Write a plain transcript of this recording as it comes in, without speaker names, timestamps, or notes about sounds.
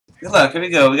Good luck. Here we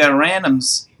go. We got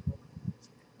randoms.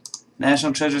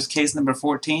 National Treasures case number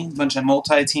 14. Bunch of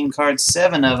multi-team cards.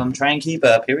 7 of them. Try and keep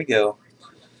up. Here we go.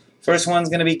 First one's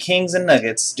going to be Kings and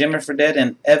Nuggets. Jimmer Fredette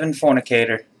and Evan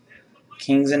Fornicator.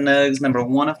 Kings and Nugs, number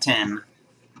 1 of 10.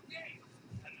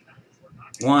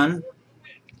 1,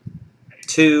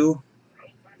 2,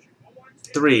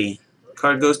 3.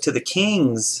 Card goes to the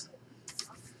Kings.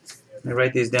 Let me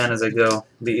write these down as I go. It'll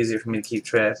be easier for me to keep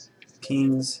track.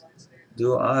 Kings,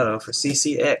 dual auto for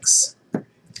CCX.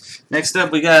 Next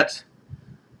up, we got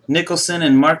Nicholson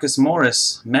and Marcus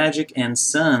Morris. Magic and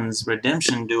Suns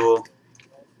redemption duel.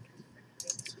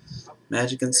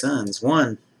 Magic and Suns.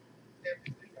 1,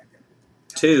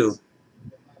 2,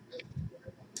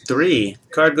 3.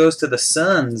 Card goes to the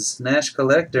Suns. Nash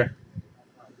Collector.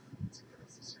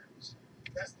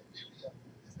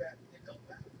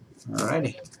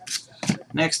 Alrighty.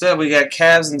 Next up, we got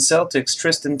Cavs and Celtics.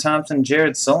 Tristan Thompson,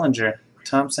 Jared Sullinger.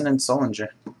 Thompson and Sullinger.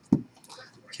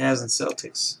 Cavs and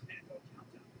Celtics.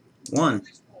 1,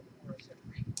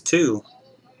 2,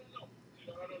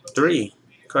 3.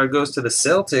 Card goes to the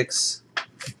Celtics.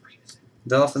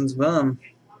 Dolphins bum.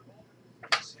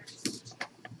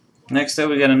 Next up,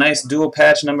 we got a nice dual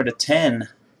patch number to 10.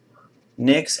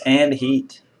 Knicks and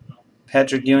Heat.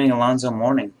 Patrick Ewing, Alonzo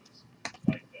Mourning.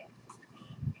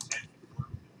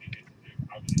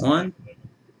 1,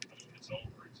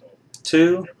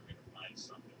 2,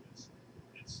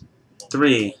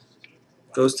 3.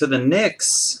 Goes to the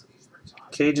Knicks.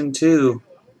 Cajun 2.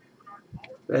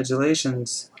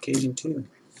 Congratulations, Cajun 2.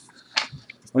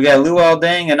 We got Luol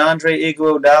Deng and Andre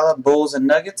Iguodala, Bulls and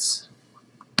Nuggets.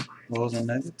 Bulls and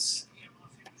Nuggets.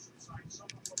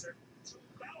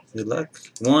 Good luck.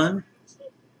 1,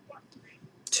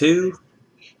 2,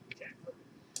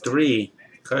 3.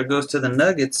 Card goes to the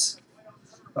Nuggets.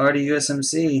 Already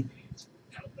USMC.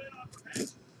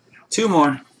 2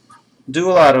 more.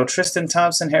 Dual auto. Tristan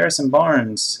Thompson, Harrison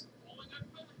Barnes.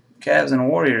 Cavs and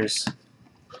Warriors.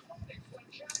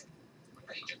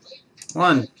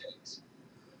 1,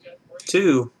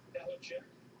 2,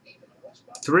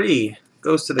 3.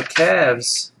 Goes to the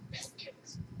Cavs.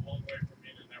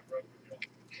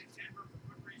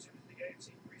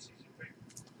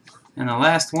 And the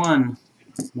last one,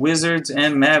 Wizards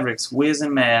and Mavericks. Wiz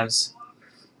and Mavs.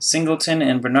 Singleton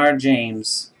and Bernard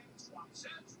James.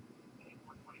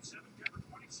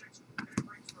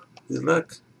 Good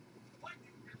luck.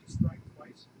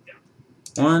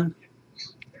 1,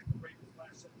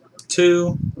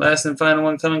 2. Last and final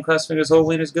one coming. Cross fingers, hold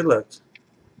winners. Good luck.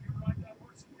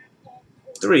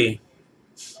 3.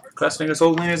 Cross fingers,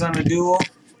 hold winners on the duel.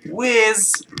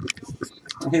 Wiz.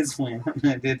 Wiz win.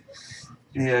 I did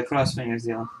the cross fingers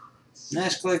deal.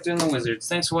 Nash Collector and the Wizards.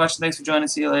 Thanks for watching. Thanks for joining.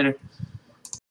 See you later.